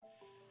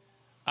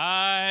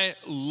I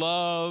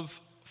love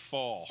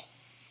fall.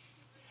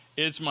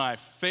 It's my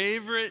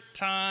favorite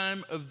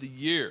time of the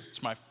year.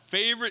 It's my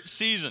favorite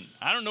season.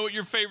 I don't know what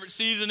your favorite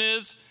season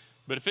is,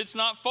 but if it's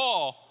not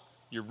fall,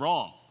 you're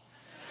wrong.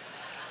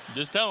 I'm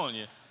just telling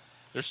you.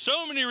 There's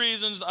so many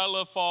reasons I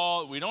love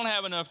fall. We don't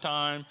have enough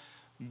time,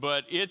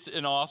 but it's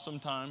an awesome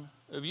time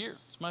of year.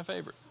 It's my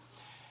favorite.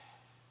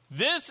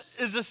 This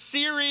is a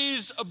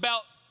series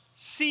about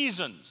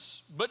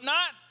seasons, but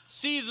not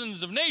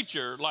seasons of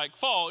nature like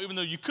fall, even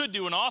though you could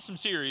do an awesome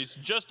series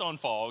just on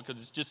fall because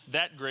it's just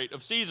that great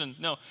of season.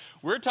 No,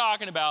 we're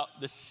talking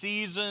about the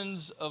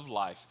seasons of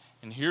life.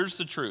 And here's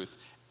the truth.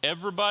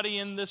 Everybody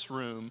in this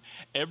room,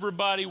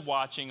 everybody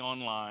watching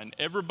online,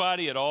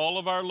 everybody at all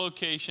of our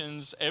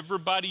locations,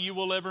 everybody you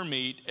will ever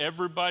meet,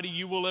 everybody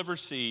you will ever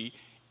see,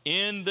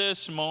 in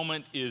this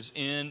moment is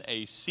in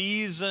a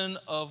season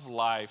of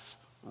life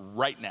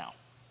right now.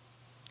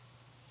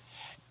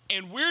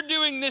 And we're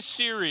doing this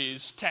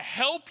series to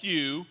help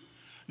you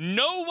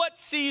know what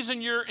season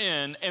you're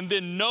in and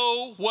then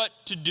know what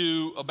to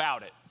do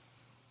about it.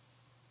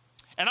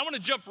 And I want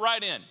to jump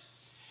right in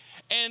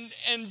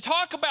and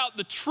talk about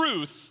the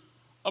truth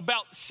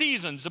about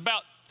seasons,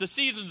 about the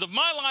seasons of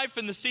my life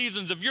and the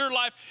seasons of your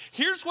life.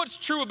 Here's what's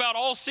true about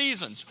all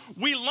seasons.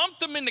 We lump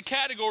them into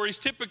categories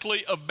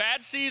typically of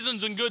bad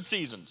seasons and good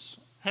seasons.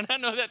 And I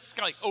know that's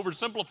kind of like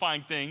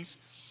oversimplifying things.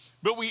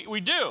 But we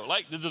do.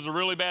 Like, this is a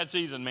really bad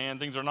season, man.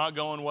 Things are not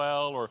going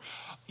well. Or,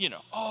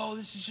 oh,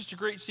 this is just a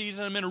great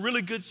season. I'm in a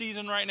really good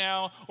season right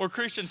now. Or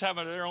Christians have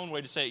their own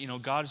way to say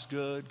it. God's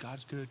good,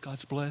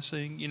 God's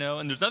blessing,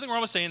 And there's nothing wrong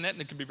with saying that,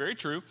 and it can be very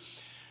true.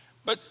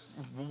 But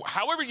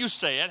however you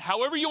say it,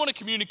 however you want to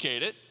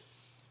communicate it,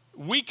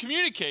 we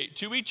communicate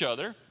to each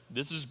other,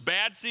 this is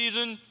bad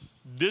season,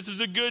 this is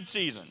a good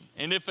season.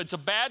 And if it's a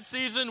bad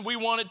season, we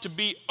want it to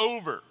be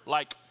over,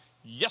 like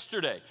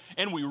yesterday,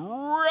 and we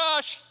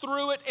rush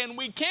through it, and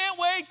we can't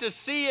wait to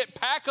see it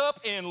pack up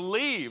and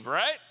leave,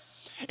 right?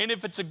 And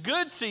if it's a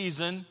good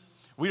season,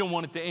 we don't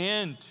want it to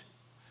end.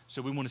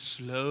 So we want to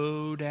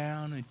slow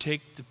down and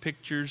take the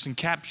pictures and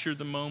capture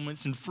the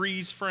moments and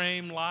freeze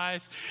frame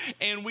life.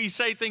 And we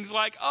say things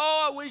like,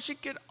 oh, I wish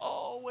it could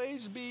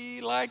always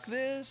be like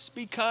this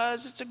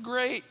because it's a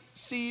great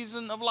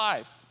season of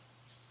life.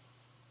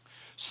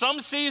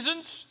 Some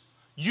seasons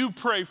you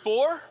pray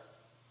for.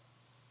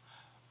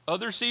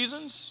 Other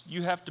seasons,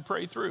 you have to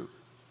pray through.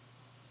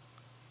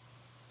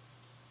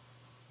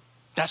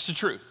 That's the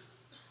truth.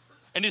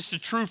 And it's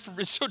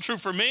so true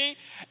for me,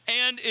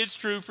 and it's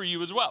true for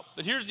you as well.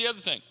 But here's the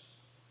other thing.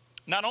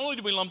 Not only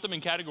do we lump them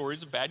in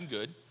categories of bad and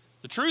good,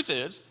 the truth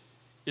is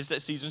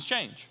that seasons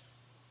change.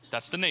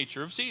 That's the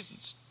nature of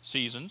seasons.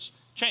 Seasons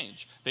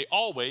change. They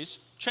always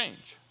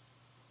change.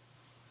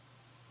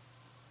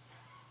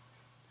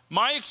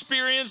 My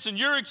experience and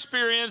your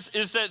experience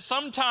is that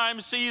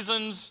sometimes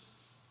seasons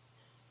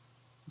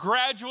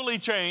gradually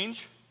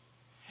change,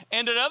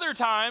 and at other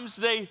times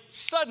they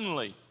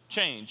suddenly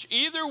change.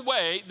 Either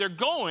way, they're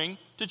going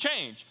to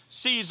change.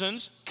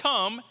 Seasons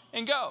come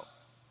and go.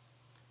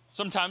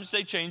 Sometimes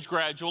they change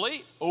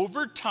gradually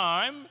over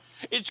time.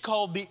 It's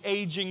called the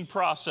aging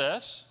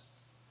process,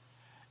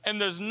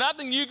 and there's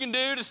nothing you can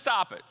do to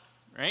stop it.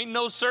 There ain't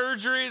no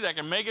surgery that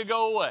can make it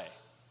go away.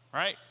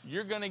 Right?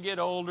 You're going to get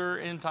older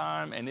in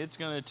time, and it's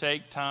going to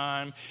take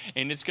time,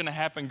 and it's going to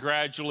happen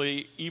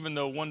gradually, even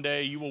though one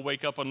day you will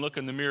wake up and look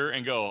in the mirror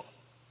and go,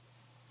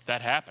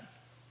 that happened.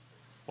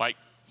 Like,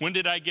 when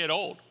did I get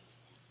old?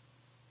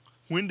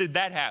 When did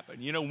that happen?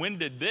 When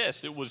did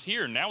this? It was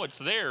here, now it's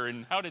there,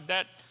 and how did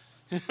that?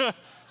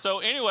 So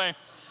anyway,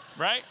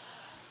 right?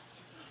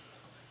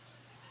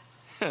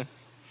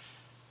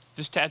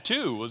 This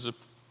tattoo was a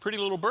pretty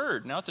little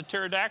bird. Now it's a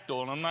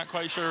pterodactyl, and I'm not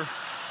quite sure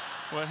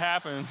what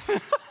happened.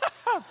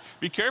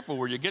 Be careful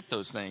where you get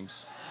those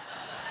things.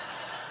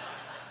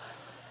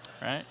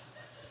 Right?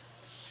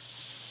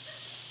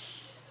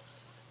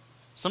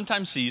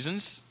 Sometimes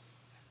seasons,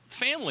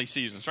 family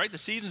seasons, right? The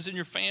seasons in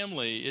your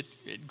family,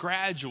 it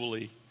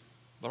gradually,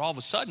 but all of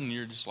a sudden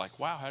you're just like,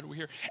 wow, how did we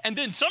hear? And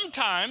then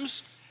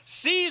sometimes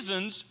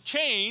seasons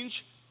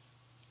change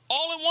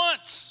all at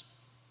once.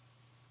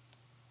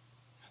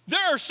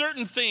 There are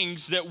certain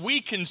things that we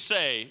can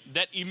say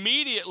that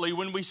immediately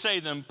when we say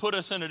them put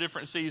us in a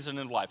different season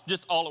in life,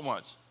 just all at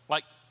once.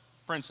 Like,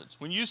 for instance,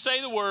 when you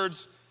say the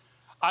words,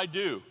 I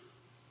do,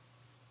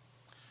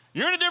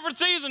 you're in a different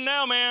season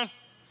now, man.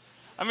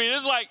 I mean,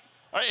 it's like,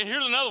 all right,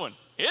 here's another one.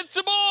 It's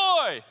a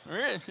boy.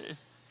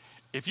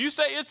 If you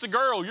say it's a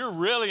girl, you're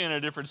really in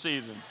a different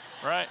season,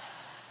 right?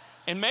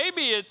 And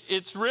maybe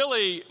it's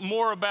really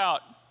more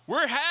about,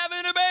 we're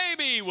having a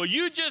baby. Well,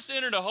 you just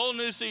entered a whole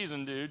new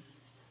season, dude.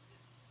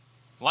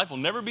 Life will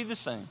never be the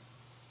same.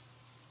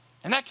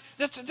 And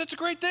that's a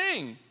great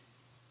thing.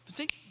 But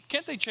see,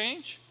 can't they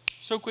change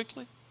so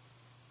quickly?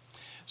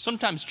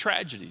 Sometimes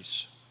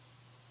tragedies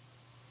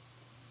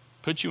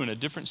put you in a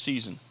different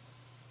season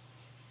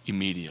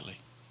immediately.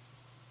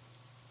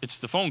 It's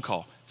the phone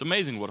call. It's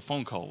amazing what a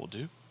phone call will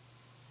do.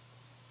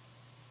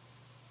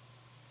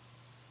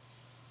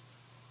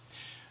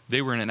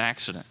 They were in an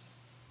accident.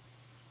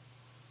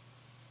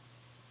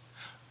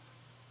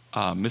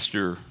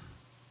 Mr.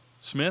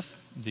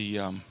 Smith, the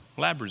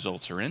lab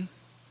results are in.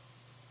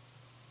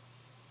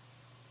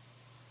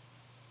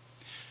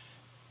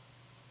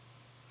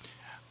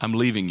 I'm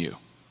leaving you.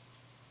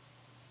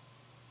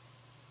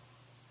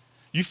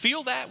 You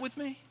feel that with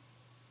me?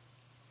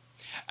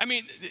 I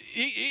mean,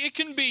 it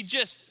can be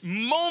just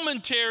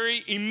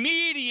momentary,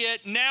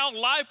 immediate. Now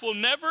life will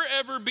never,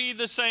 ever be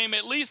the same,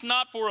 at least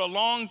not for a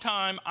long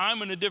time.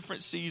 I'm in a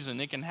different season.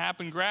 It can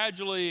happen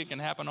gradually. It can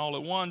happen all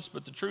at once.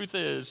 But the truth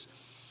is,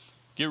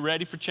 get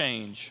ready for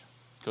change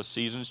because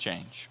seasons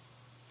change.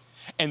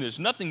 And there's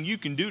nothing you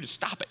can do to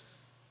stop it.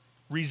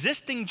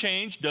 Resisting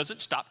change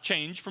doesn't stop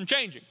change from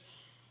changing.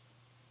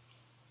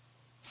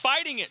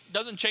 Fighting it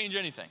doesn't change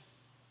anything.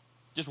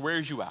 Just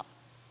wears you out.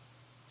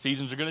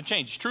 Seasons are going to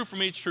change. It's true for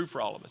me. It's true for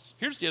all of us.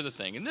 Here's the other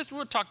thing, and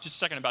we'll talk just a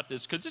second about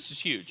this because this is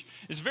huge.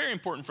 It's very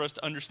important for us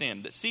to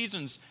understand that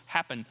seasons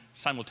happen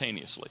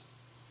simultaneously.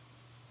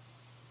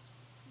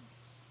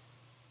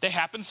 They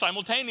happen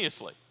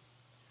simultaneously.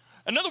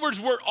 In other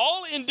words, we're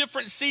all in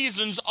different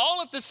seasons,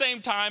 all at the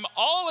same time,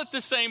 all at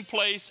the same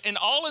place, and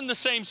all in the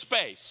same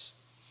space.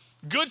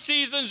 Good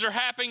seasons are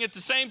happening at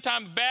the same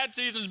time of bad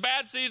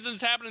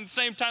seasons happening at the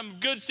same time of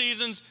good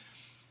seasons.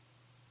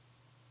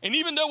 And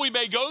even though we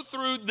may go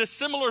through the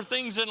similar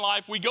things in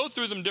life, we go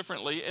through them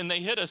differently and they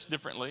hit us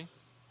differently.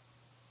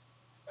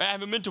 I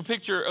have a mental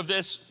picture of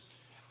this.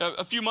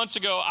 A few months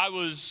ago, I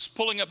was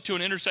pulling up to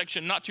an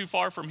intersection not too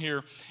far from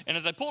here. And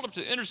as I pulled up to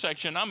the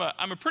intersection, I'm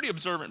a pretty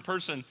observant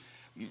person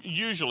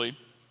usually.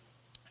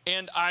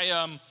 And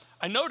I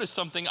noticed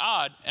something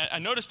odd. I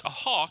noticed a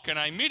hawk, and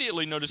I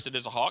immediately noticed it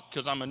as a hawk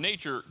because I'm a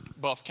nature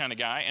buff kind of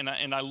guy,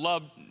 and I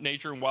love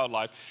nature and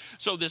wildlife.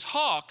 So this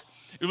hawk,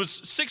 it was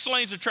 6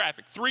 lanes of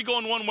traffic, 3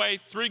 going one way,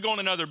 3 going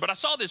another. But I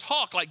saw this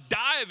hawk like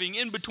diving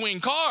in between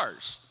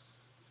cars.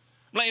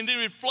 And then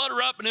it would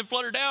flutter up and then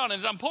flutter down. And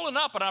as I'm pulling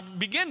up, and I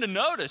begin to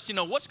notice,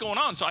 what's going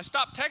on. So I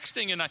stopped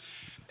texting, and I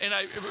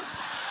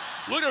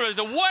looked at her and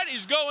said, "What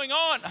is going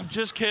on?" I'm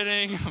just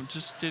kidding.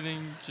 Just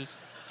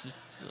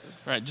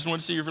all right, just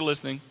wanted to see if you're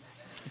listening.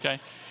 Okay.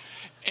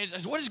 And I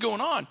said, "What is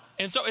going on?"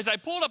 And so as I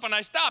pulled up and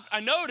I stopped, I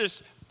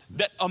noticed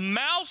that a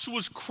mouse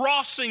was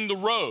crossing the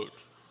road.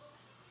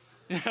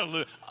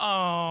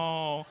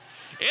 Oh,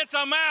 it's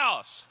a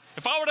mouse.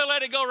 If I were to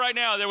let it go right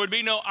now, there would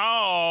be no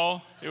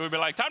oh. It would be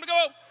like, time to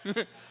go.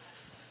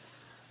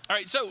 All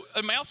right, so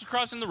a mouse was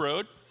crossing the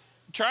road,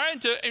 trying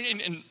to,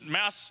 and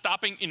mouse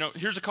stopping,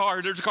 here's a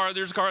car, there's a car,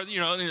 and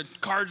the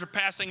cars are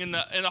passing, and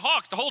the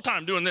hawk's the whole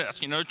time doing this,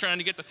 trying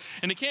to get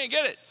and they can't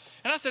get it.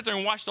 And I sat there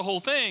and watched the whole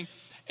thing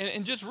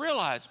and just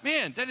realized,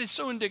 man, that is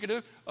so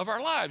indicative of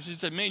our lives. He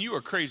said, "Man, you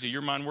are crazy.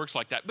 Your mind works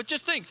like that." But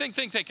just think.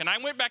 And I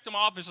went back to my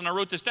office and I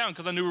wrote this down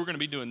because I knew we were going to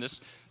be doing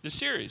this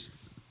series.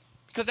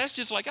 Because that's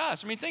just like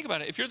us. I mean, think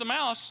about it. If you're the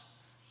mouse,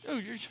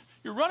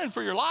 you're running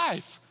for your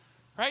life,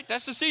 right?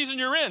 That's the season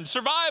you're in,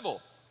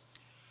 survival.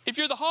 If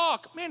you're the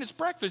hawk, man, it's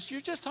breakfast.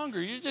 You're just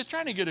hungry. You're just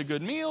trying to get a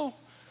good meal.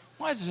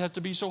 Why does it have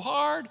to be so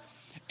hard?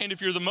 And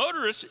if you're the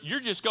motorist, you're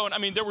just going. I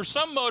mean, there were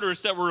some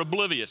motorists that were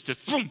oblivious,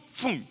 just boom,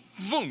 boom,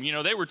 boom.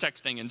 They were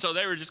texting, and so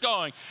they were just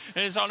going,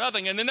 and they saw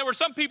nothing. And then there were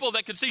some people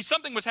that could see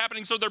something was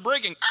happening, so they're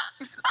braking.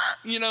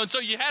 And so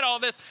you had all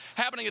this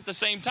happening at the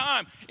same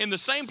time, in the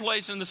same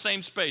place, in the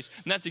same space.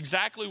 And that's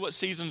exactly what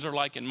seasons are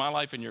like in my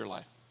life and your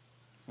life.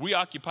 We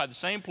occupy the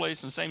same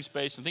place and the same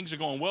space, and things are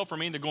going well for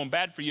me, and they're going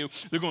bad for you.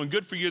 They're going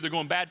good for you, they're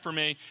going bad for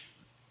me.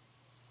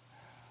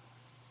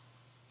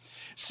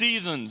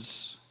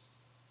 Seasons.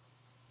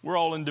 We're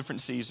all in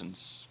different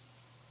seasons.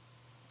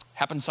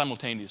 Happen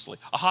simultaneously.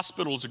 A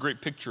hospital is a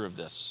great picture of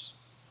this.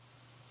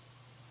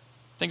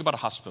 Think about a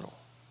hospital.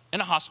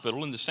 In a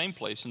hospital, in the same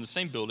place, in the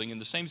same building, in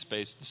the same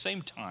space, at the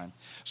same time,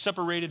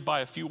 separated by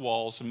a few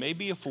walls and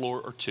maybe a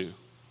floor or two.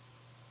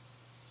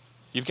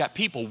 You've got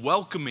people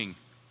welcoming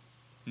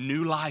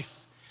new life.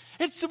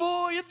 It's a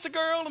boy, it's a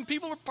girl, and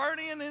people are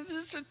partying, and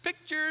there's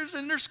pictures,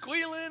 and they're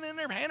squealing, and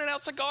they're handing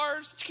out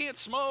cigars that you can't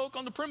smoke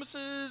on the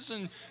premises,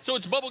 and so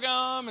it's bubble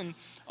gum and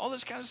all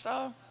this kind of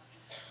stuff.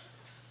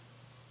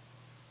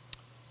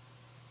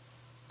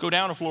 Go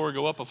down a floor,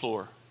 go up a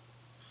floor.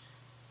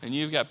 And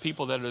you've got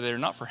people that are there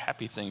not for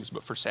happy things,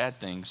 but for sad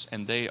things,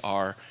 and they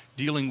are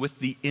dealing with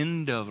the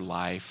end of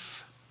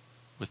life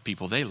with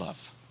people they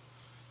love.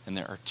 And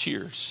there are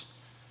tears,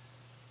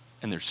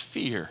 and there's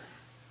fear.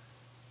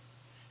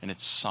 And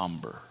it's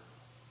somber.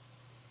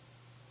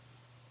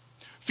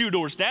 A few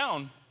doors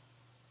down,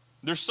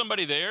 there's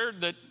somebody there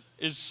that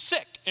is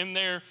sick, and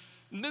they're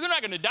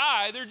not going to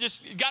die. They're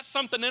just got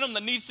something in them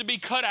that needs to be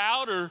cut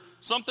out, or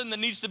something that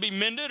needs to be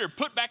mended or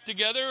put back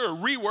together or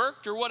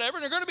reworked or whatever.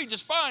 And they're going to be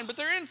just fine, but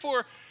they're in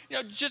for,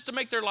 just to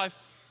make their life,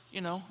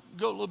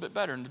 go a little bit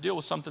better and to deal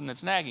with something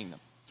that's nagging them.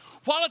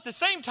 While at the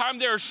same time,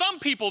 there are some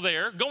people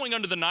there going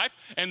under the knife,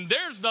 and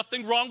there's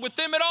nothing wrong with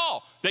them at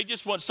all. They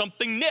just want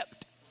something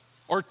nipped,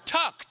 or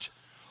tucked,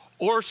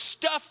 or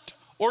stuffed,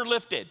 or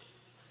lifted.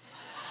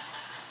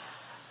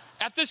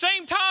 At the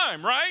same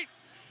time, right?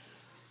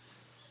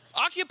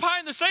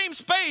 Occupying the same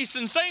space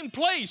and same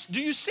place. Do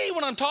you see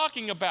what I'm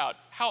talking about?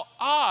 How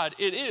odd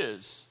it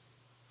is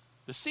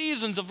The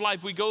seasons of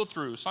life we go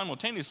through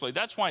simultaneously.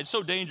 That's why it's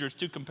so dangerous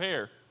to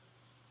compare.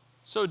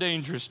 So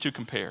dangerous to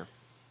compare.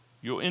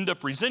 You'll end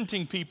up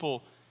resenting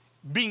people,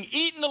 being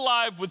eaten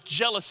alive with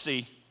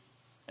jealousy.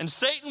 And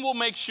Satan will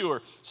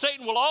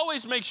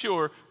always make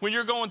sure when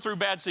you're going through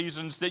bad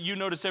seasons that you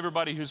notice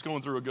everybody who's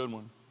going through a good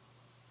one.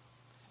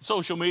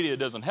 Social media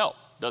doesn't help,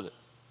 does it?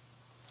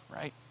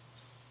 Right?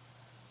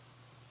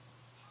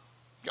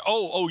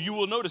 Oh, you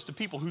will notice the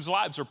people whose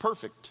lives are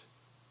perfect,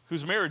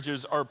 whose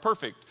marriages are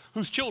perfect,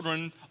 whose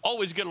children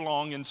always get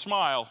along and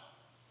smile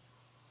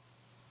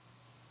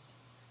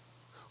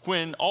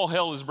when all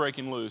hell is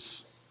breaking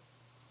loose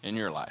in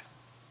your life.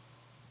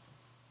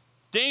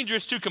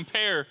 Dangerous to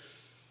compare,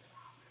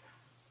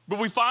 but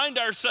we find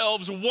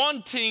ourselves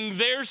wanting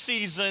their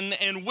season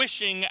and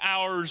wishing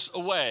ours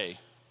away.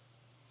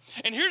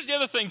 And here's the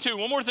other thing too,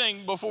 one more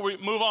thing before we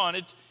move on.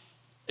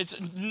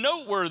 It's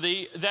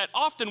noteworthy that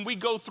often we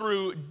go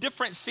through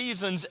different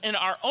seasons in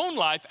our own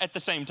life at the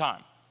same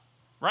time,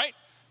 right?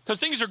 Because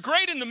things are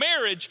great in the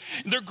marriage,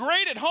 they're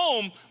great at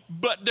home,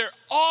 but they're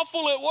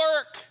awful at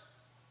work.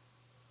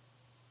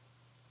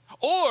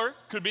 Or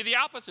could be the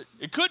opposite.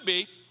 It could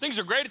be things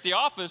are great at the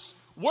office,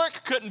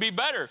 work couldn't be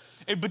better,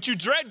 but you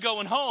dread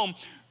going home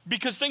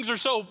because things are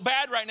so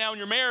bad right now in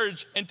your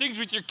marriage and things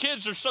with your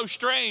kids are so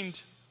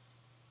strained.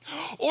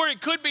 Or it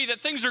could be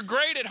that things are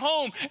great at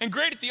home and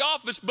great at the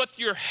office, but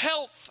your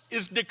health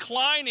is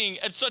declining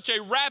at such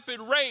a rapid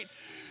rate,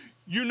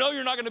 you know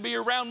you're not going to be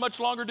around much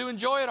longer to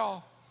enjoy it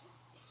all.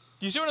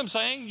 Do you see what I'm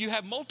saying? You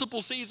have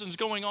multiple seasons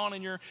going on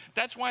in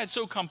that's why it's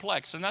so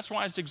complex, and that's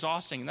why it's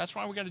exhausting, and that's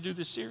why we're going to do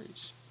this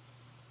series.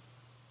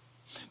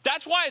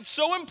 That's why it's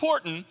so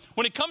important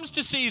when it comes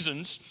to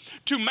seasons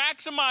to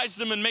maximize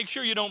them and make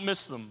sure you don't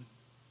miss them.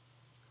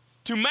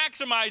 To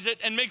maximize it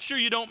and make sure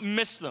you don't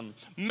miss them.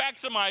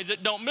 Maximize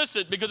it, don't miss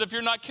it, because if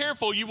you're not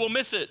careful, you will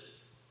miss it.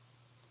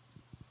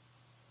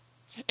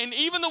 And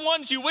even the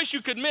ones you wish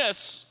you could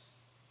miss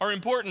are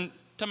important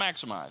to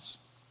maximize.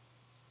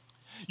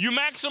 You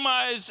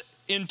maximize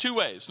in two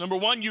ways. Number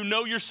one, you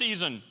know your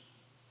season.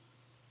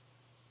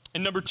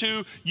 And number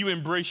two, you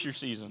embrace your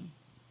season.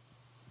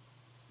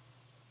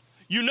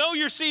 You know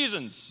your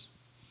seasons.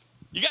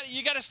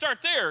 You got to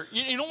start there.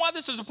 You know why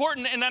this is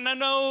important? And I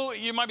know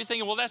you might be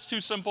thinking, well, that's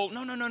too simple.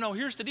 No.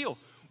 Here's the deal.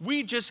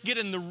 We just get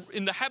in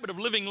the habit of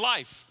living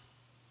life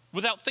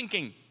without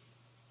thinking.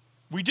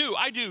 We do.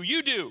 I do.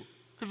 You do.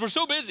 Because we're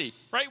so busy,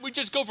 right? We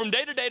just go from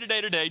day to day to day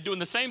to day, doing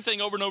the same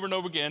thing over and over and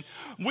over again,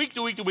 week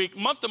to week to week,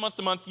 month to month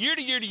to month, year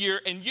to year to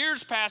year, and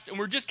years past, and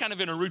we're just kind of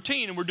in a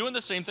routine, and we're doing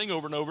the same thing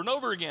over and over and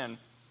over again.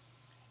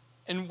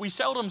 And we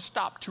seldom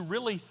stop to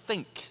really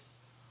think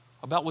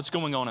about what's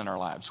going on in our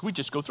lives. We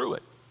just go through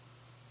it.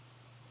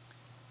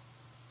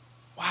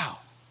 Wow.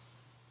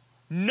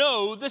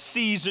 Know the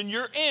season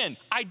you're in.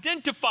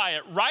 Identify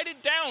it. Write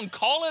it down.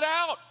 Call it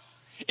out.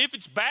 If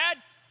it's bad,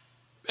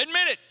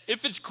 admit it.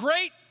 If it's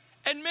great,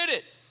 admit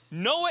it.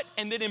 Know it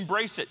and then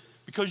embrace it,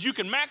 because you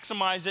can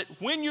maximize it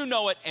when you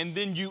know it and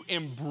then you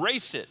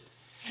embrace it.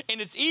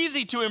 And it's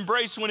easy to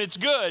embrace when it's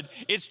good.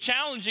 It's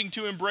challenging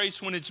to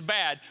embrace when it's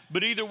bad.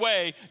 But either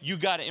way, you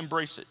got to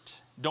embrace it.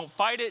 Don't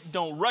fight it.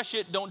 Don't rush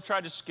it. Don't try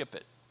to skip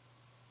it.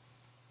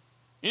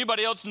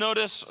 Anybody else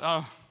notice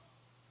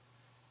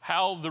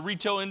how the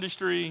retail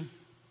industry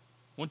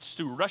wants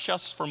to rush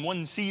us from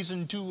one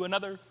season to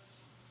another?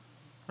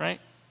 Right?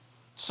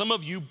 Some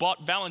of you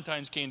bought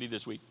Valentine's candy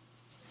this week.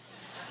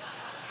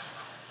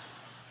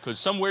 Because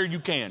somewhere you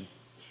can.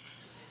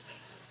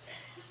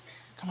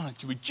 Come on,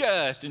 can we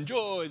just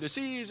enjoy the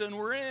season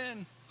we're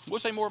in? We'll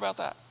say more about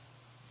that.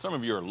 Some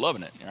of you are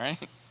loving it, all right?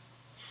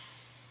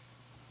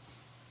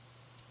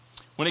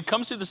 When it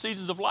comes to the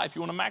seasons of life,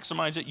 you want to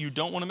maximize it. You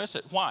don't want to miss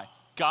it. Why?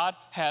 God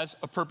has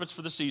a purpose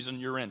for the season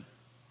you're in.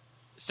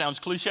 It sounds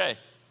cliche.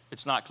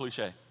 It's not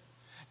cliche.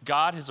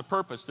 God has a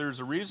purpose.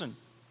 There's a reason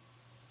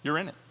you're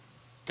in it.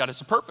 God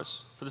has a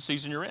purpose for the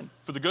season you're in,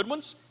 for the good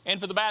ones and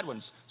for the bad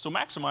ones. So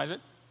maximize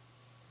it.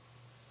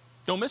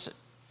 Don't miss it.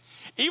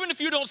 Even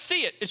if you don't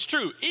see it, it's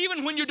true.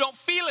 Even when you don't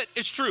feel it,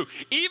 it's true.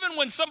 Even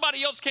when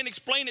somebody else can't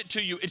explain it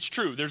to you, it's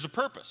true. There's a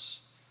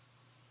purpose.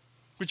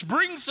 Which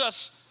brings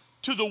us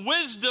to the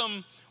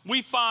wisdom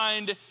we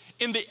find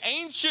in the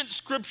ancient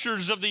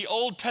scriptures of the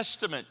Old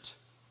Testament.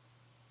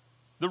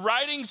 The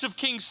writings of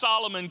King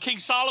Solomon. King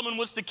Solomon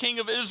was the king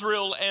of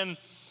Israel, and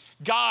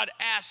God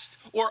asked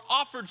or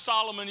offered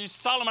Solomon, he said,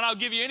 Solomon, I'll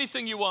give you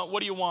anything you want.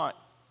 What do you want?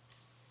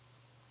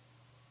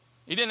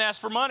 He didn't ask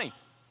for money.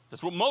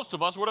 That's what most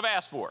of us would have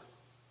asked for.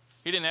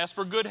 He didn't ask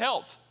for good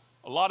health.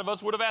 A lot of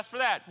us would have asked for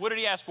that. What did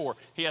he ask for?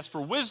 He asked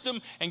for wisdom,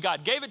 and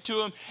God gave it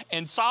to him.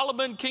 And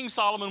Solomon, King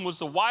Solomon, was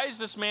the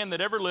wisest man that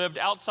ever lived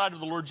outside of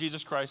the Lord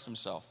Jesus Christ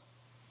himself.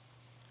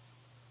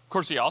 Of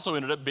course, he also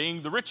ended up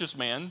being the richest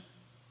man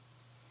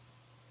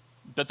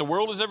that the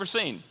world has ever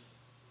seen.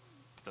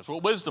 That's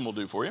what wisdom will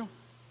do for you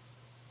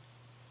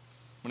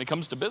when it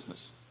comes to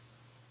business.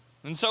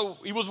 And so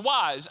he was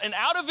wise. And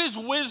out of his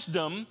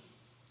wisdom,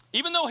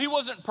 even though he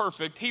wasn't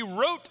perfect, he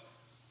wrote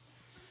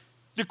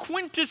the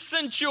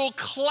quintessential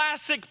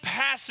classic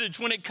passage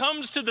when it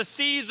comes to the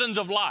seasons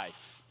of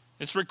life.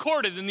 It's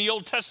recorded in the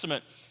Old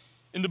Testament,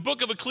 in the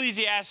book of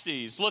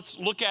Ecclesiastes. Let's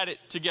look at it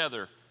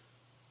together.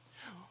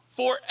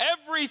 For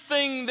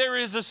everything there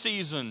is a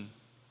season.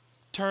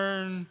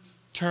 Turn,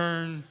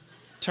 turn,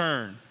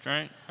 turn.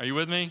 Right? Are you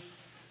with me?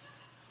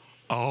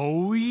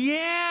 Oh,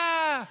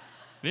 yeah.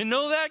 Didn't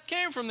know that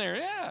came from there.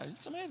 Yeah,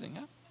 it's amazing,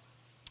 huh?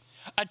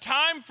 A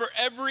time for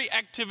every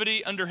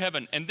activity under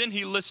heaven. And then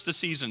he lists the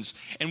seasons.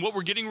 And what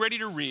we're getting ready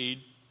to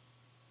read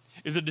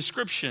is a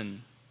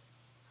description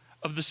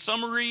of the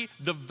summary,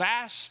 the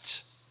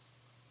vast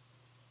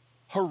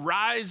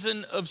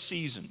horizon of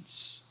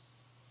seasons.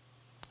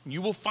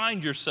 You will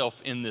find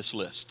yourself in this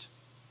list.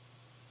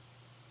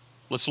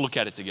 Let's look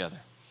at it together.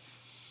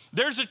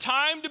 There's a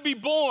time to be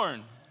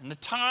born and a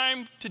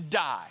time to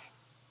die.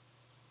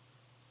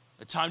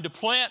 A time to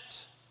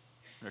plant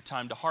and a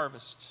time to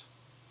harvest.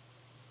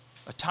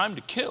 A time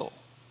to kill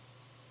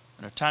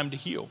and a time to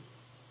heal.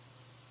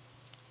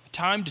 A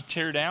time to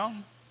tear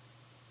down,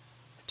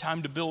 a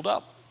time to build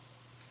up.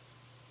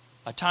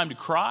 A time to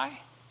cry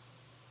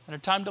and a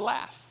time to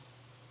laugh.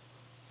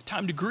 A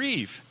time to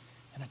grieve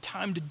and a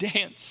time to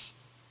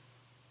dance.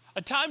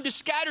 A time to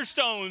scatter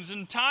stones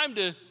and time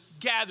to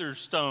gather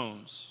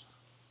stones.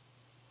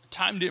 A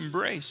time to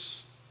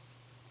embrace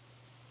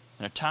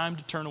and a time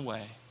to turn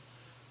away.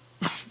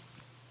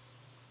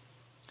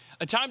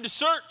 A time to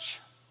search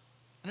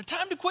and a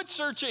time to quit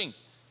searching.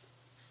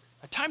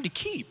 A time to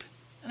keep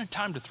and a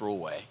time to throw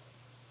away.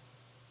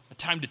 A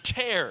time to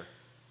tear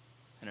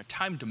and a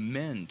time to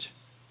mend.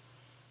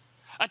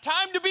 A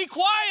time to be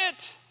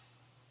quiet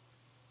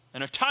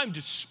and a time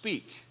to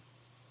speak.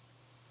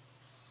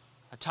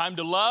 A time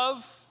to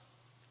love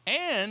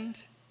and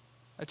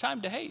a time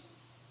to hate.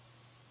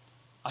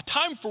 A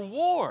time for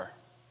war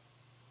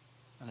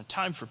and a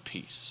time for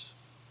peace.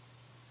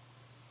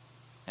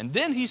 And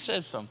then he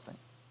says something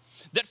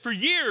that for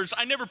years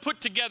I never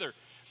put together.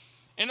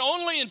 And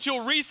only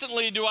until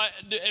recently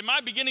am I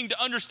beginning to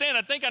understand.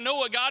 I think I know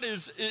what God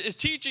is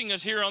teaching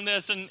us here on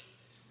this. And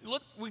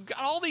look, we've got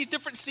all these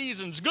different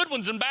seasons, good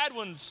ones and bad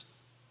ones.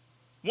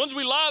 Ones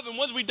we love and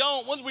ones we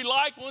don't, ones we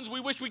like, ones we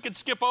wish we could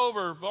skip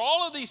over. But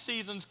all of these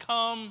seasons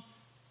come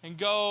and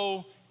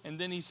go. And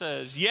then he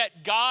says,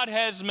 yet God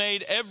has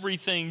made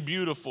everything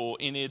beautiful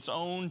in its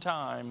own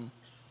time.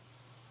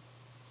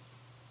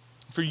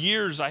 For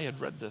years I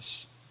had read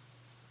this.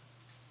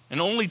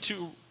 And only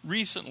too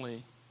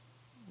recently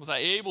was I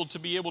able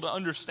to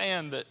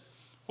understand that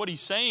what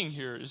he's saying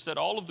here is that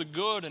all of the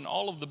good and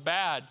all of the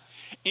bad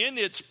in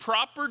its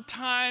proper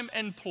time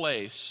and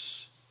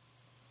place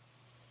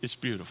is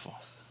beautiful.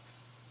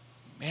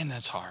 Man,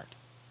 that's hard.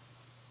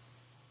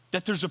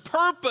 That there's a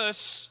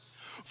purpose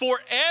for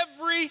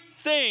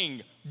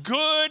everything,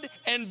 good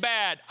and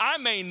bad. I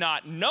may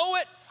not know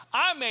it,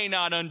 I may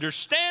not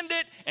understand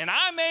it, and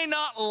I may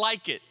not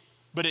like it,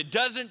 but it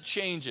doesn't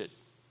change it.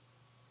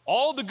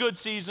 All the good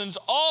seasons,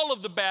 all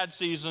of the bad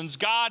seasons,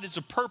 God has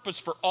a purpose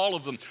for all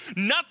of them.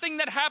 Nothing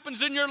that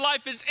happens in your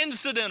life is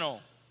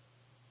incidental,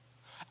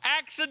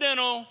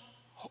 accidental,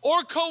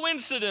 or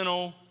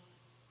coincidental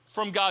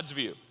from God's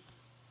view.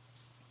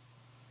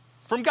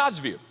 From God's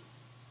view.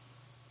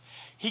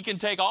 He can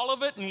take all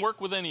of it and work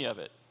with any of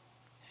it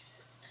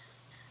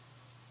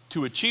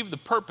to achieve the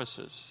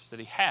purposes that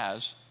he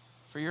has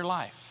for your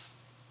life.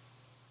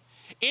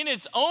 In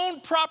its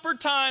own proper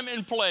time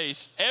and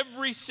place,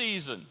 every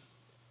season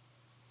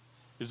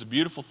is a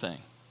beautiful thing.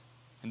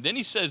 And then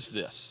he says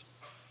this: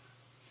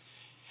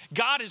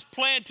 God has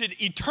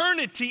planted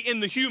eternity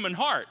in the human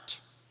heart.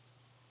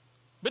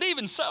 But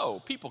even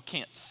so, people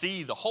can't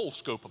see the whole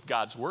scope of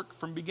God's work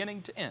from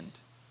beginning to end.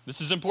 This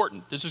is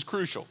important. This is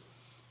crucial.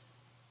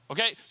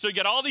 Okay, so you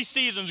got all these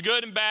seasons,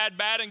 good and bad,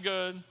 bad and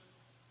good.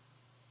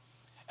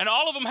 And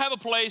all of them have a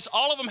place,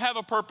 all of them have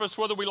a purpose,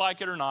 whether we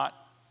like it or not.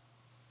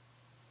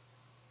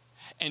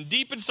 And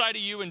deep inside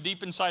of you and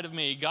deep inside of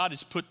me, God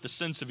has put the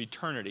sense of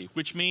eternity,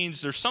 which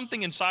means there's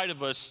something inside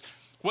of us,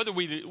 whether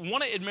we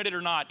want to admit it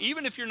or not,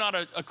 even if you're not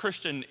a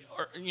Christian,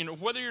 or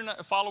whether you're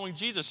not following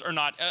Jesus or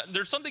not,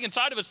 there's something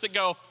inside of us that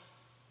go,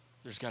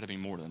 there's got to be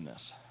more than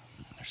this.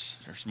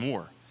 There's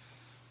more.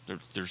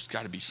 There's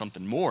got to be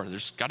something more.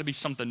 There's got to be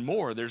something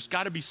more. There's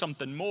got to be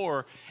something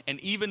more. And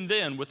even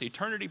then, with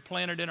eternity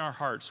planted in our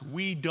hearts,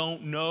 we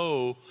don't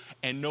know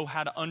and know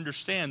how to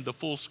understand the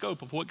full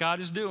scope of what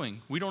God is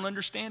doing. We don't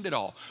understand it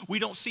all. We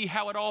don't see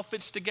how it all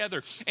fits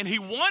together. And he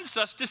wants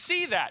us to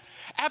see that.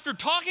 After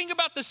talking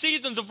about the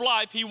seasons of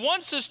life, he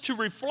wants us to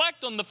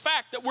reflect on the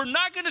fact that we're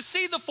not going to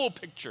see the full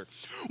picture.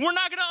 We're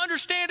not going to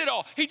understand it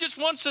all. He just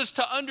wants us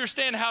to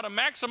understand how to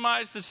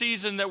maximize the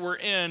season that we're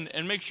in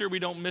and make sure we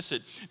don't miss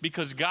it,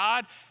 because God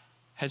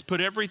has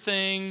put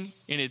everything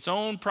in its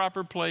own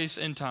proper place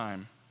and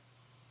time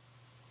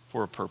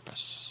for a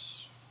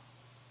purpose.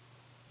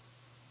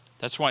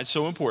 That's why it's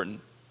so important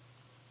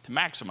to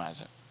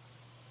maximize it.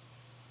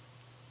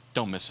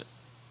 Don't miss it.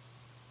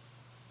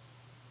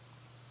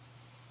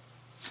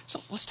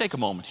 So let's take a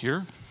moment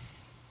here.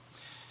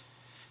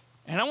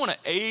 And I want to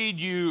aid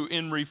you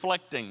in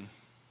reflecting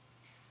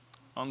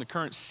on the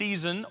current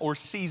season or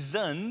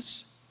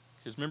seasons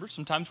Because remember,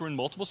 sometimes we're in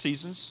multiple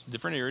seasons,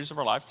 different areas of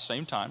our life at the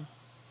same time.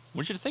 I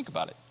want you to think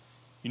about it.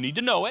 You need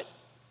to know it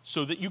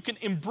so that you can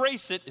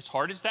embrace it, as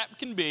hard as that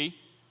can be,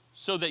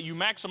 so that you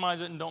maximize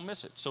it and don't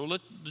miss it. So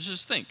let's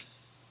just think.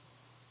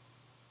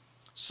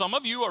 Some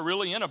of you are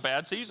really in a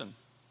bad season,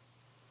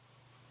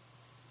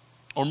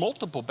 or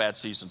multiple bad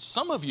seasons.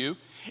 Some of you,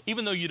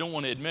 even though you don't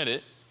want to admit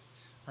it,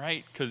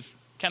 right, because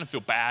you kind of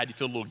feel bad, you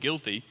feel a little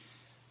guilty,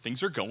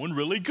 things are going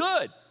really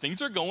good.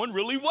 Things are going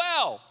really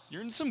well.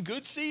 You're in some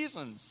good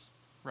seasons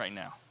right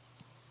now.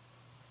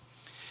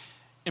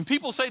 And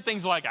people say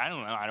things like, I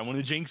don't know, I don't want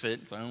to jinx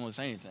it, so I don't want to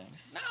say anything.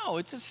 No,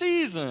 it's a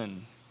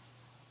season.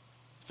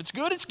 If it's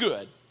good, it's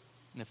good.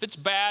 And if it's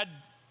bad,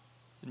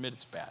 admit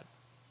it's bad.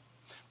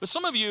 But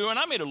some of you, and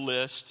I made a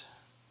list,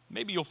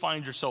 maybe you'll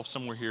find yourself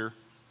somewhere here.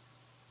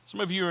 Some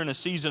of you are in a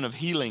season of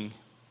healing.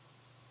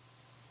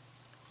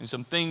 And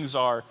some things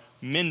are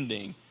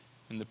mending.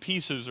 And the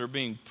pieces are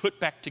being put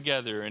back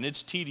together. And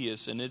it's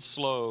tedious, and it's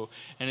slow,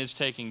 and it's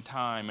taking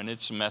time, and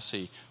it's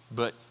messy.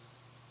 But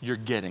you're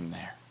getting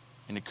there.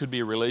 And it could be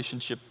a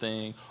relationship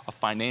thing, a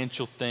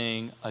financial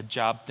thing, a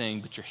job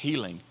thing, but you're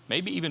healing,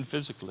 maybe even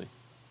physically.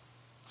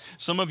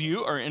 Some of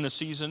you are in a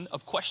season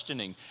of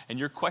questioning, and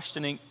you're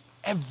questioning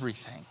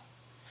everything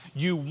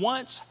you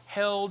once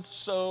held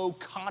so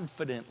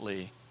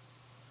confidently.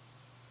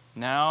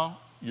 Now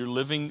you're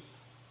living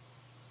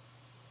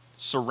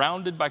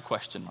surrounded by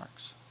question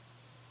marks.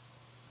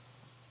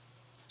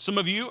 Some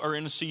of you are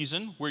in a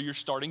season where you're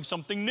starting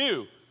something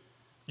new.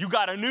 You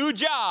got a new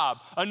job,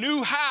 a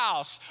new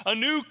house, a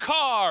new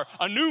car,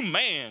 a new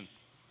man,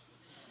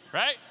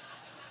 right?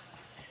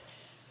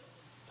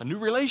 It's a new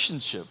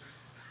relationship.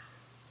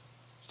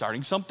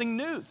 Starting something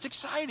new. It's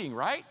exciting,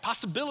 right?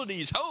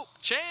 Possibilities, hope,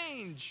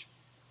 change.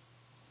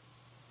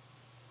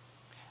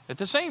 At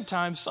the same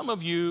time, some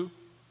of you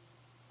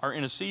are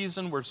in a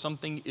season where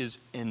something is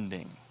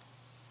ending,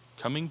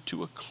 coming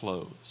to a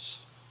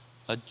close,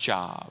 a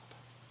job,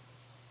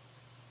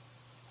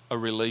 a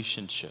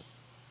relationship,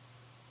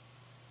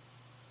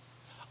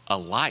 a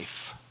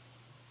life,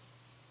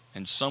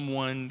 and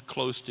someone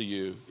close to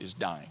you is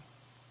dying.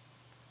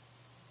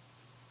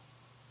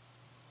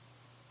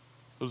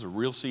 Those are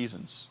real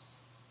seasons.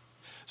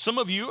 Some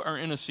of you are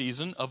in a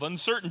season of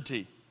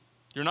uncertainty.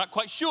 You're not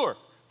quite sure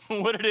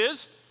what it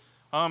is.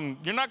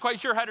 You're not quite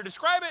sure how to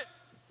describe it.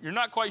 You're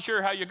not quite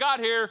sure how you got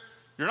here.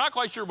 You're not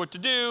quite sure what to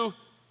do.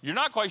 You're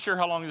not quite sure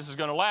how long this is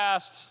going to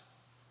last.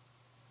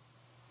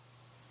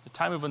 A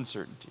time of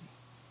uncertainty.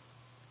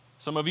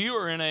 Some of you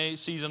are in a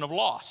season of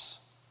loss.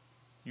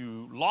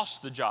 You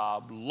lost the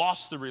job,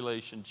 lost the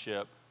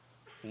relationship,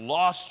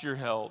 lost your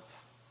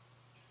health,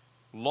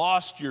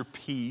 lost your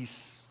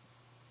peace.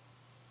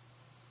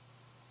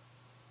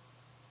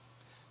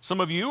 Some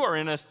of you are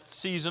in a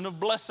season of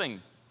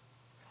blessing.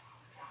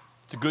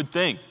 It's a good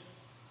thing.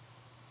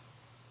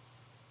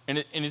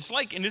 And it's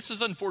like, and this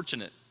is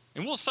unfortunate.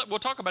 And we'll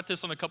talk about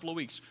this in a couple of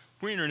weeks.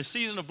 When you're in a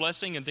season of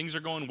blessing and things are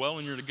going well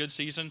and you're in a good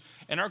season,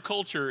 in our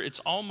culture, it's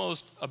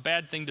almost a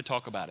bad thing to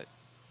talk about it.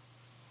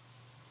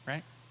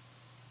 Right?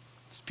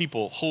 Because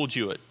people hold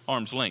you at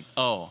arm's length.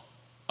 Oh,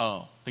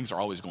 things are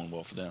always going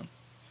well for them.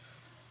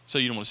 So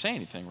you don't want to say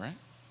anything, right?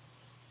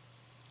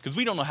 Because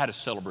we don't know how to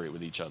celebrate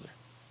with each other.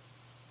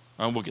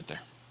 We'll get there.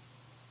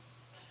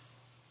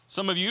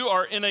 Some of you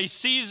are in a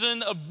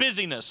season of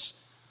busyness.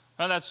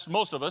 Now that's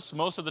most of us,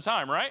 most of the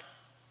time, right?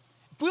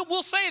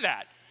 We'll say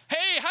that.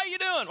 Hey, how you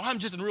doing? Well, I'm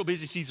just in a real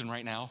busy season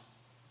right now.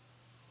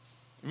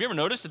 Have you ever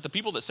noticed that the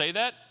people that say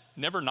that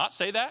never not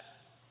say that?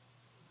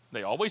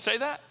 They always say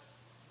that,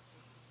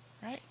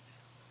 right?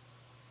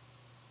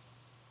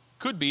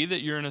 Could be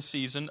that you're in a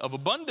season of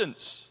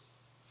abundance.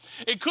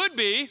 It could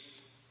be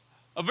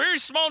a very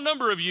small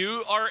number of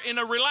you are in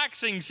a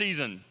relaxing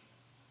season.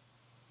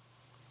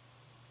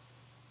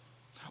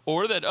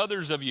 Or that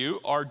others of you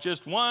are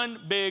just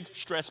one big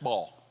stress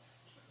ball.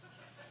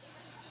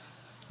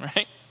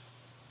 Right?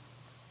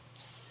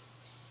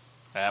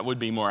 That would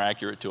be more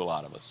accurate to a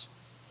lot of us.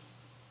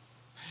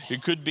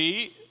 It could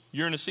be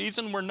you're in a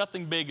season where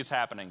nothing big is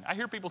happening. I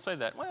hear people say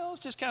that. Well, it's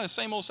just kind of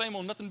same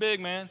old, nothing big,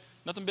 man.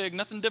 Nothing big,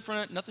 nothing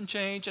different, nothing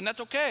changed, and that's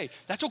okay.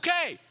 That's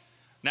okay.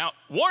 Now,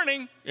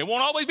 warning, it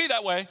won't always be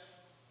that way.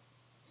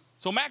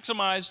 So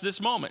maximize this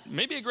moment.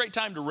 Maybe a great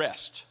time to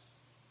rest.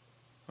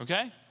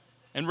 Okay?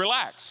 And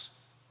relax,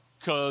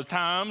 because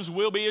times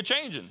will be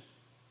a-changing,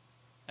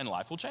 and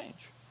life will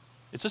change.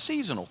 It's a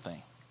seasonal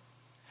thing.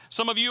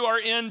 Some of you are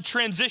in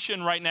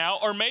transition right now,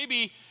 or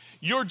maybe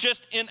you're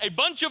just in a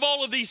bunch of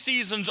all of these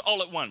seasons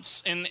all at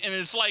once, and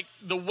it's like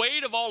the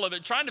weight of all of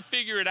it, trying to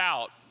figure it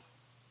out.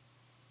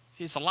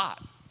 See, it's a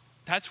lot.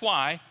 That's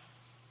why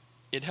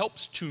it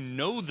helps to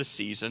know the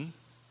season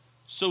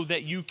so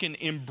that you can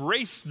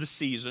embrace the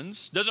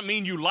seasons. Doesn't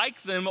mean you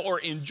like them or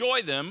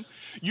enjoy them.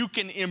 You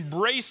can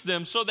embrace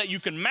them so that you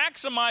can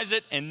maximize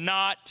it and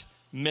not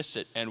miss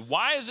it. And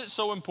why is it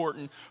so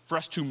important for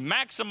us to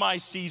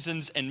maximize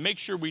seasons and make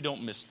sure we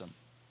don't miss them?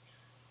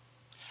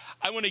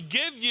 I want to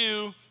give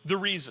you the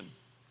reason.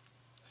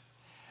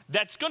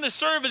 that's going to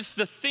serve as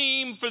the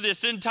theme for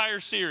this entire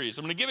series.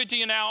 I'm going to give it to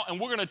you now, and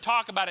we're going to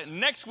talk about it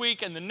next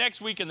week and the next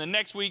week and the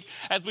next week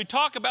as we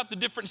talk about the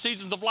different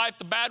seasons of life,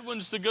 the bad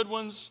ones, the good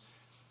ones.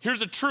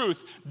 Here's a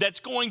truth that's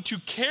going to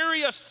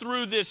carry us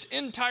through this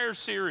entire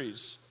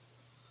series.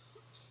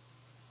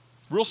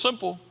 Real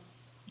simple.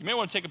 You may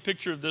want to take a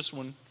picture of this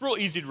one. It's real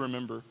easy to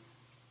remember.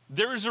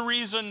 There is a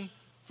reason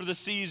for the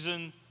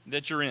season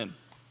that you're in.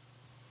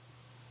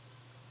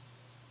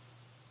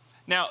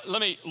 Now, a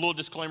little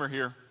disclaimer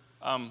here.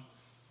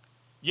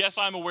 Yes,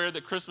 I'm aware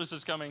that Christmas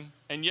is coming,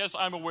 and yes,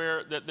 I'm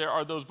aware that there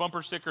are those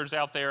bumper stickers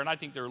out there, and I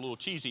think they're a little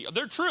cheesy.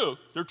 They're true.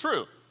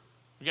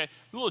 Okay, a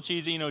little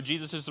cheesy.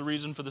 Jesus is the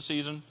reason for the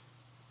season,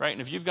 right?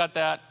 And if you've got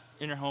that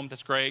in your home,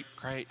 that's great.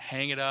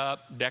 Hang it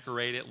up,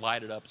 decorate it,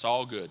 light it up. It's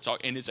all good.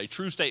 And it's a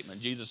true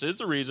statement. Jesus is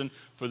the reason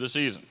for the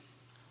season.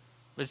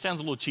 But it sounds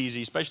a little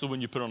cheesy, especially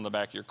when you put it on the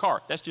back of your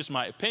car. That's just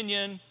my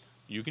opinion.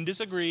 You can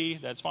disagree.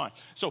 That's fine.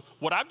 So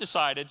what I've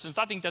decided, since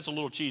I think that's a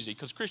little cheesy,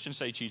 because Christians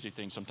say cheesy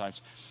things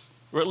sometimes,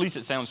 or at least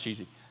it sounds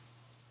cheesy,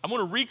 I'm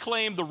going to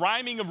reclaim the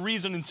rhyming of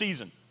reason and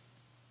season.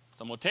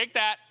 So I'm going to take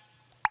that,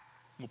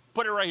 we'll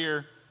put it right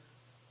here.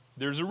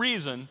 There's a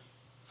reason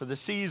for the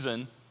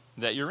season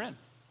that you're in.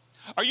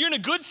 Are you in a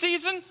good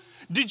season?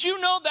 Did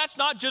you know that's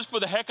not just for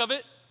the heck of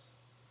it?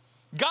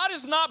 God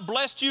has not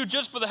blessed you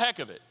just for the heck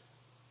of it.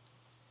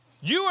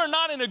 You are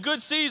not in a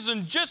good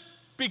season just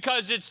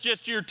because it's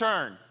just your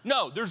turn.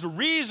 No, there's a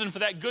reason for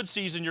that good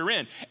season you're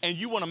in, and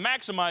you want to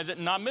maximize it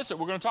and not miss it.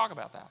 We're going to talk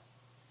about that.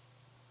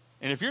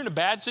 And if you're in a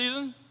bad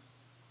season,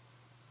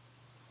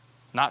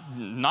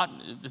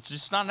 it's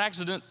just not an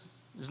accident.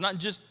 It's not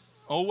just,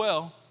 oh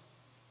well,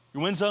 you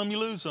win some, you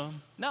lose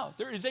some. No,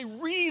 there is a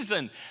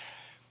reason.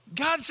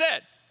 God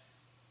said,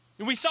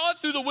 and we saw it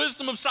through the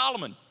wisdom of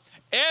Solomon,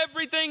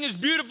 everything is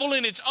beautiful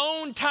in its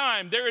own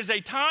time. There is a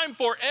time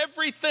for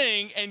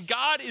everything, and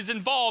God is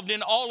involved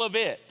in all of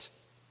it.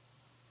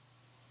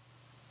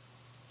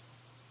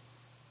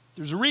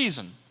 There's a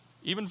reason,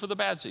 even for the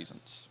bad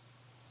seasons.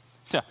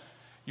 Now,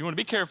 you want to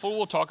be careful.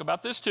 We'll talk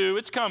about this too.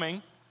 It's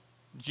coming.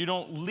 You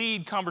don't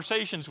lead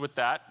conversations with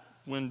that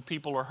when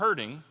people are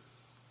hurting.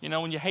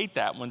 When you hate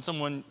that, when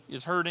someone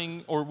is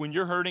hurting or when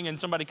you're hurting and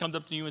somebody comes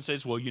up to you and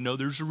says, well,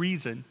 there's a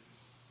reason.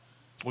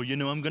 Well,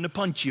 I'm going to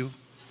punch you.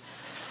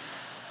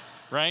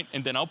 Right?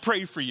 And then I'll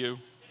pray for you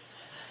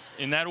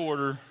in that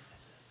order.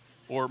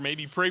 Or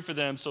maybe pray for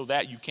them so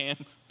that you can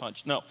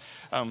punch. No.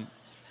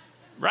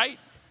 Right?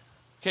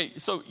 Okay,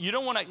 so you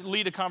don't want to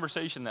lead a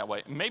conversation that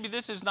way. Maybe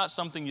this is not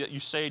something that you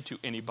say to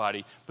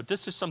anybody, but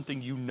this is something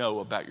you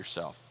know about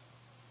yourself.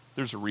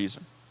 There's a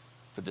reason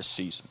for this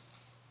season.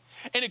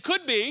 And it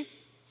could be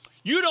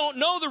you don't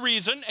know the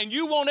reason, and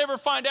you won't ever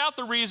find out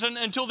the reason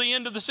until the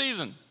end of the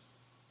season.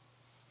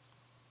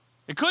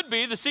 It could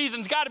be the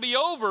season's got to be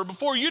over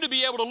before you to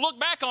be able to look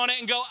back on it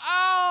and go,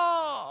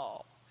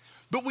 oh.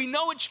 But we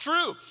know it's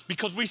true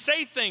because we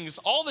say things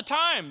all the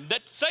time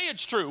that say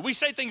it's true. We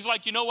say things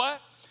like, you know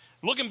what?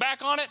 Looking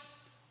back on it,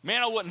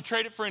 man, I wouldn't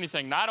trade it for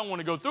anything. Now, I don't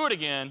want to go through it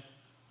again.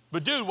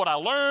 But dude, what I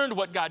learned,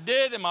 what God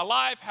did in my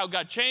life, how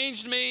God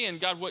changed me,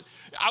 and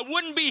I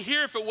wouldn't be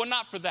here if it were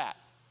not for that.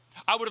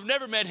 I would have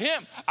never met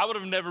him. I would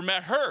have never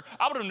met her.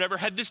 I would have never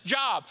had this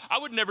job. I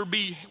would never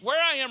be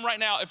where I am right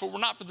now if it were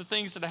not for the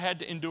things that I had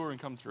to endure and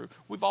come through.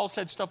 We've all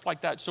said stuff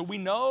like that. So we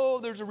know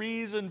there's a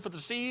reason for the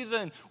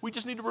season. We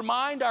just need to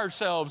remind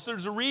ourselves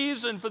there's a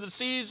reason for the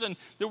season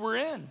that we're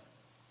in.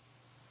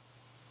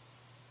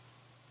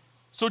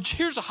 So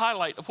here's a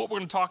highlight of what we're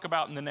going to talk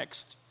about in the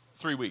next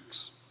 3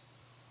 weeks.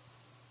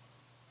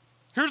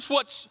 Here's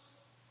what's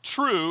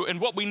true and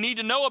what we need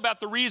to know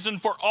about the reason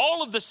for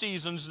all of the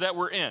seasons that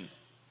we're in.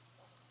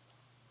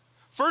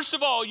 First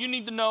of all, you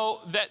need to know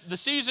that the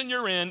season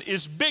you're in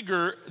is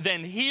bigger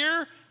than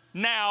here,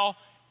 now,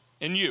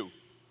 and you.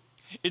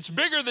 It's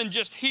bigger than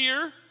just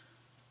here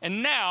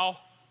and now,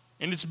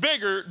 and it's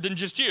bigger than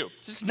just you.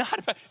 It's not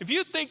about, if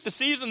you think the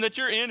season that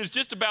you're in is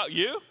just about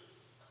you,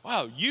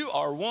 wow, you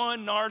are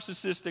one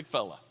narcissistic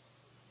fella.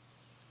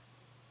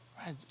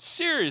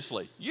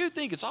 Seriously, you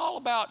think it's all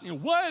about,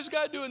 why is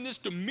God doing this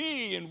to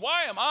me, and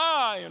why am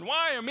I, and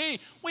why am me?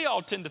 We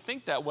all tend to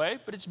think that way,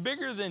 but it's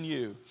bigger than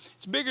you.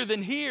 It's bigger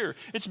than here.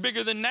 It's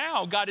bigger than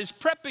now. God is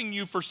prepping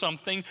you for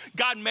something.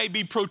 God may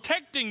be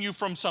protecting you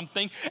from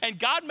something, and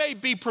God may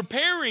be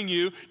preparing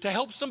you to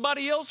help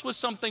somebody else with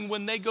something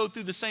when they go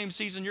through the same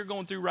season you're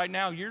going through right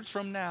now, years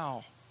from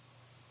now.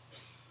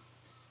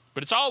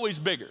 But it's always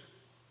bigger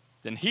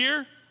than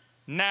here,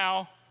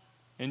 now,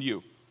 and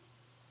you.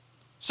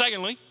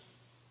 Secondly,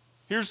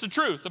 here's the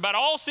truth about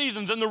all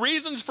seasons and the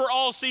reasons for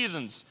all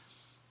seasons.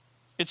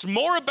 It's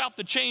more about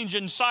the change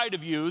inside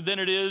of you than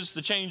it is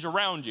the change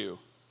around you.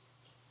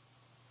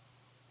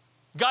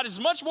 God is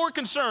much more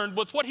concerned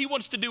with what he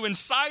wants to do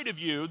inside of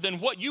you than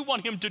what you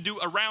want him to do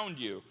around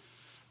you.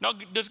 Now,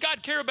 does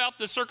God care about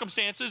the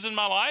circumstances in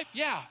my life?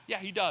 Yeah,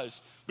 he does.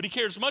 But he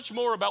cares much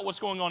more about what's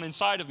going on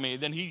inside of me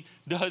than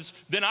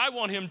I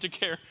want him to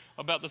care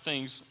about the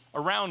things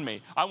around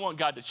me. I want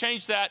God to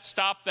change that,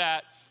 stop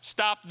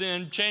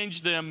them,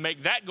 change them,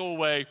 make that go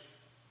away.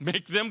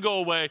 Make them go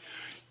away.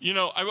 You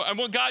know, I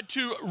want God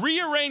to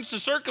rearrange the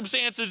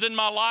circumstances in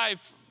my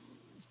life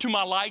to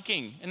my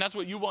liking. And that's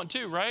what you want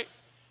too, right?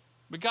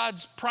 But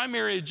God's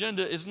primary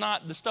agenda is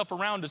not the stuff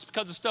around us,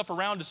 because the stuff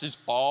around us is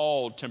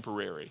all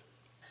temporary.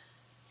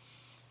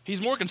 He's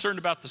more concerned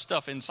about the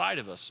stuff inside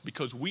of us,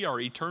 because we are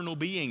eternal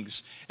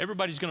beings.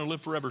 Everybody's going to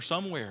live forever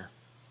somewhere.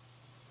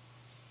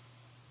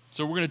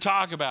 So we're going to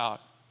talk about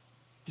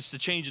this, the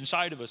change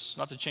inside of us,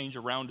 not the change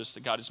around us,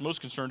 that God is most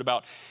concerned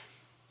about.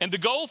 And the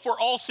goal for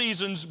all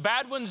seasons,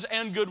 bad ones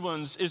and good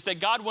ones, is that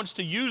God wants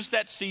to use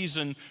that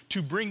season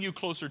to bring you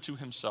closer to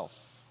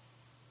himself.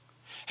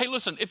 Hey,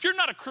 listen, if you're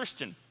not a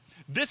Christian,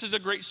 this is a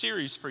great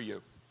series for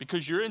you,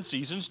 because you're in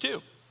seasons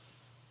too.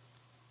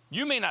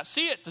 You may not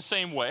see it the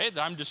same way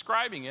that I'm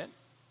describing it,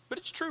 but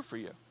it's true for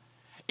you.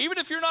 Even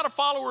if you're not a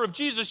follower of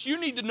Jesus, you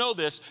need to know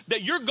this,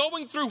 that you're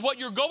going through what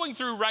you're going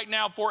through right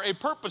now for a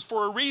purpose,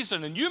 for a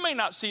reason. And you may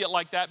not see it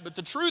like that, but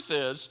the truth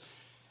is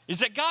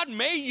that God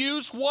may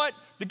use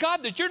the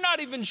God that you're not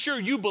even sure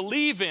you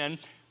believe in,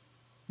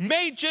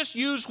 may just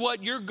use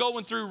what you're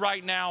going through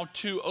right now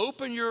to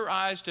open your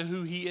eyes to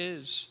who he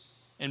is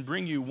and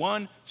bring you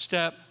one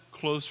step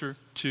closer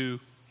to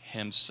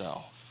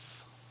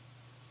himself.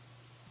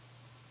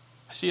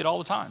 I see it all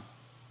the time.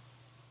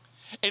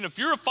 And if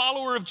you're a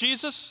follower of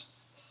Jesus,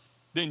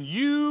 then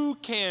you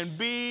can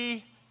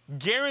be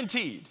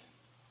guaranteed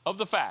of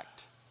the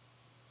fact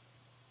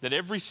that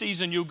every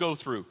season you'll go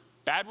through,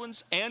 bad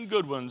ones and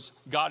good ones,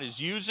 God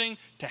is using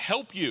to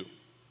help you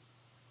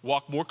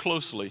walk more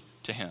closely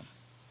to him.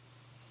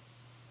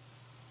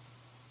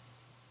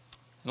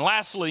 And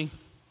lastly,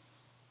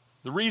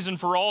 the reason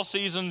for all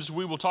seasons,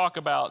 we will talk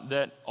about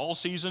that all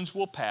seasons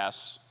will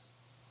pass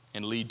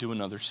and lead to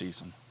another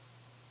season.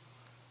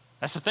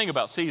 That's the thing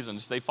about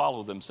seasons, they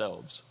follow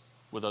themselves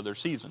with other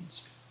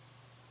seasons.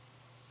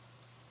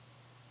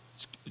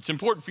 It's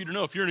important for you to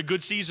know if you're in a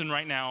good season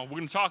right now, we're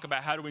going to talk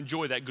about how to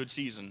enjoy that good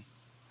season,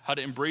 how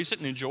to embrace it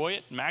and enjoy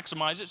it,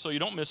 maximize it so you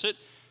don't miss it,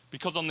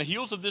 because on the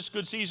heels of this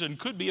good season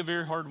could be a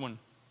very hard one.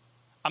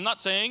 I'm not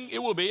saying it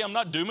will be. I'm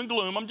not doom and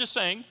gloom. I'm just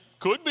saying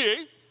could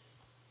be.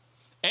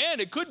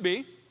 And it could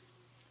be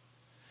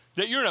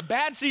that you're in a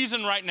bad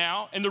season right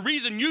now, and the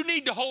reason you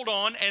need to hold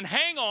on and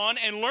hang on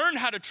and learn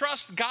how to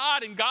trust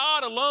God and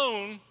God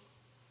alone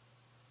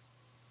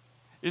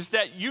is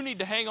that you need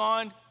to hang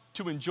on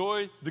to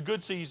enjoy the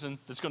good season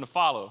that's going to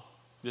follow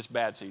this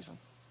bad season.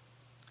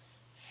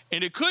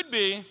 And it could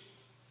be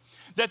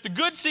that the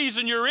good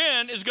season you're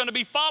in is going to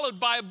be followed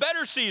by a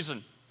better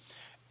season.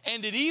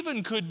 And it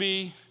even could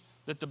be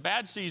that the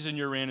bad season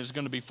you're in is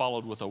going to be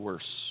followed with a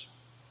worse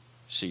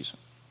season.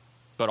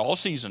 But all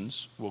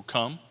seasons will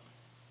come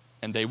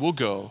and they will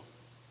go.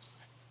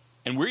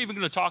 And we're even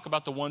going to talk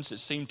about the ones that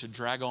seem to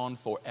drag on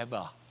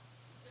forever.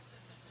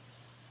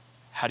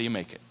 How do you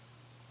make it?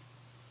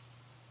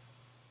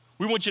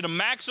 We want you to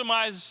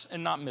maximize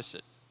and not miss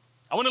it.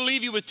 I want to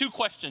leave you with two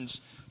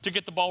questions to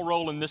get the ball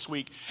rolling this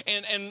week.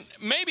 And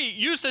maybe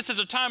use this as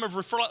a time of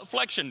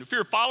reflection. If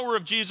you're a follower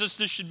of Jesus,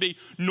 this should be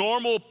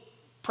normal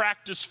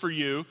practice for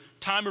you,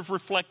 time of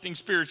reflecting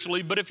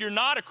spiritually. But if you're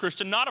not a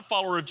Christian, not a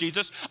follower of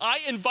Jesus, I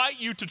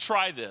invite you to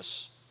try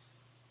this.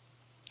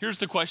 Here's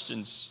the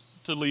questions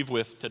to leave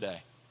with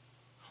today.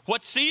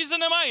 What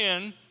season am I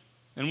in,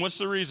 and what's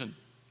the reason?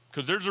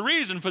 Because there's a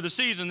reason for the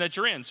season that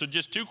you're in. So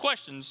just two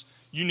questions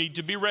you need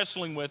to be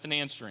wrestling with and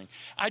answering.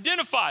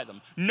 Identify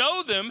them,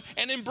 know them,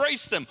 and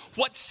embrace them.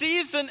 What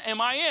season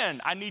am I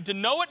in? I need to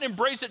know it and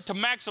embrace it to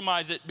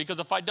maximize it, because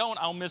if I don't,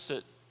 I'll miss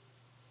it.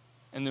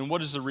 And then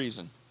what is the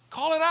reason?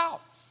 Call it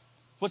out.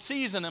 What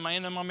season am I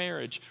in my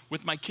marriage,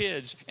 with my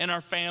kids, in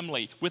our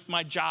family, with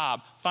my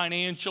job,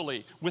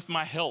 financially, with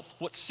my health?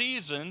 What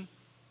season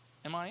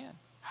am I in?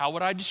 How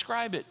would I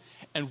describe it?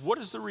 And what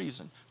is the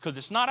reason? Because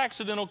it's not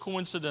accidental,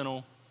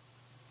 coincidental.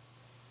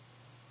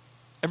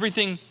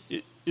 Everything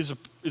is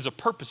a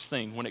purpose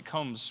thing when it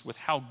comes with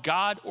how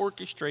God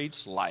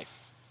orchestrates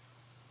life.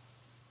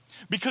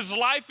 Because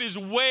life is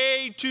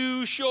way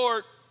too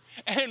short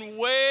and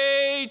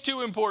way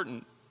too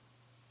important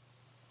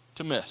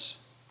to miss.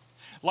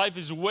 Life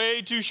is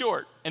way too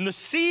short, and the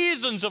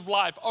seasons of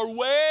life are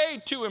way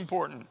too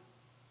important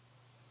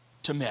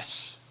to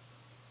miss.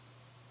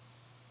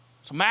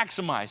 So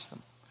maximize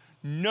them.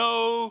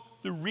 Know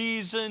the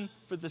reason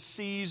for the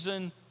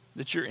season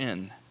that you're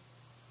in,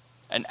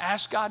 and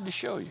ask God to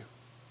show you.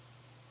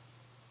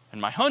 And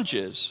my hunch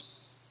is,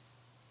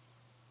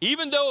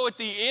 even though at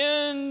the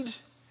end,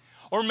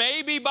 or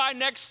maybe by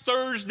next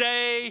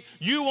Thursday,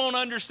 you won't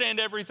understand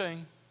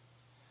everything,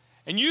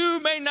 and you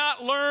may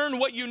not learn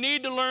what you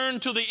need to learn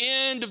till the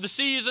end of the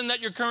season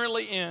that you're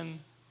currently in,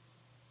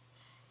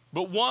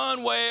 but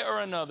one way or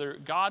another,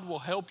 God will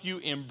help you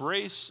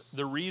embrace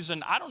the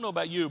reason. I don't know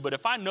about you, but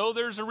if I know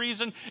there's a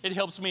reason, it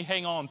helps me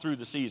hang on through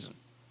the season.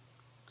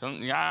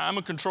 I'm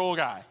a control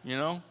guy, you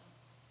know.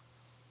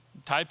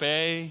 Type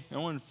A, I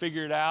want to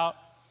figure it out.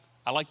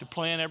 I like to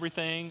plan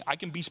everything. I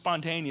can be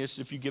spontaneous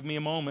if you give me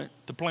a moment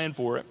to plan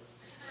for it,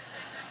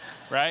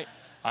 right?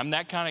 I'm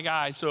that kind of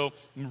guy. So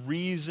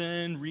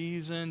reason,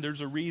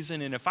 there's a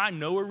reason. And if I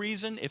know a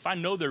reason, if I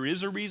know there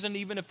is a reason,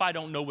 even if I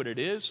don't know what it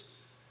is,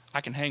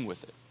 I can hang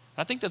with it.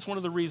 I think that's one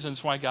of the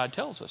reasons why God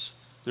tells us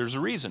there's a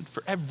reason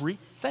for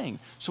everything.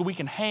 So we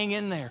can hang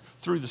in there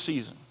through the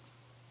season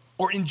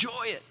or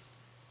enjoy it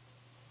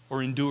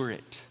or endure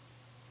it.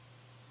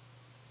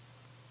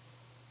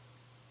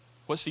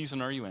 What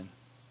season are you in?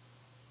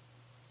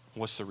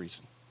 What's the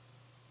reason?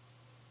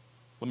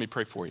 Let me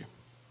pray for you.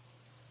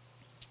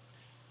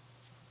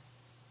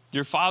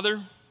 Dear Father,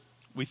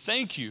 we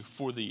thank you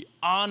for the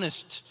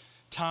honest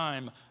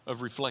time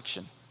of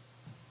reflection.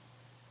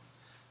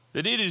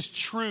 That it is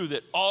true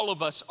that all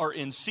of us are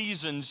in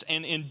seasons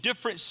and in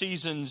different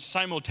seasons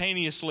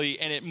simultaneously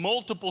and at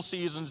multiple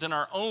seasons in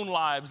our own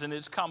lives, and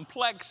it's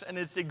complex and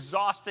it's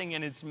exhausting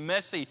and it's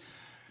messy.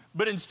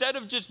 But instead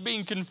of just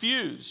being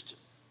confused,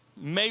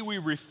 may we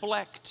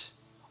reflect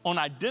on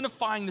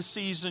identifying the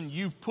season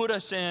you've put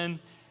us in,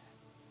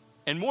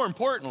 and more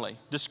importantly,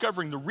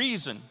 discovering the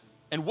reason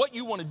and what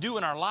you want to do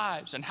in our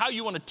lives and how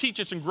you want to teach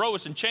us and grow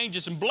us and change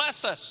us and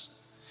bless us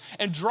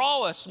and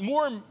draw us,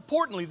 more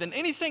importantly than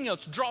anything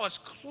else, draw us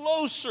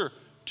closer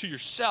to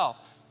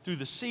yourself through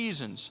the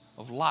seasons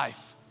of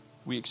life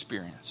we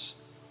experience.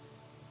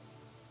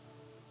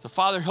 So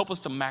Father, help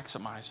us to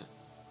maximize it.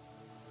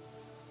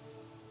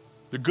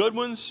 The good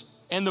ones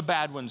and the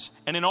bad ones,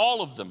 and in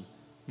all of them,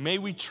 may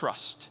we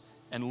trust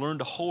and learn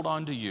to hold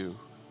on to you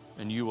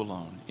and you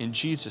alone. In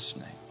Jesus'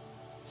 name,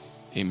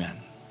 amen.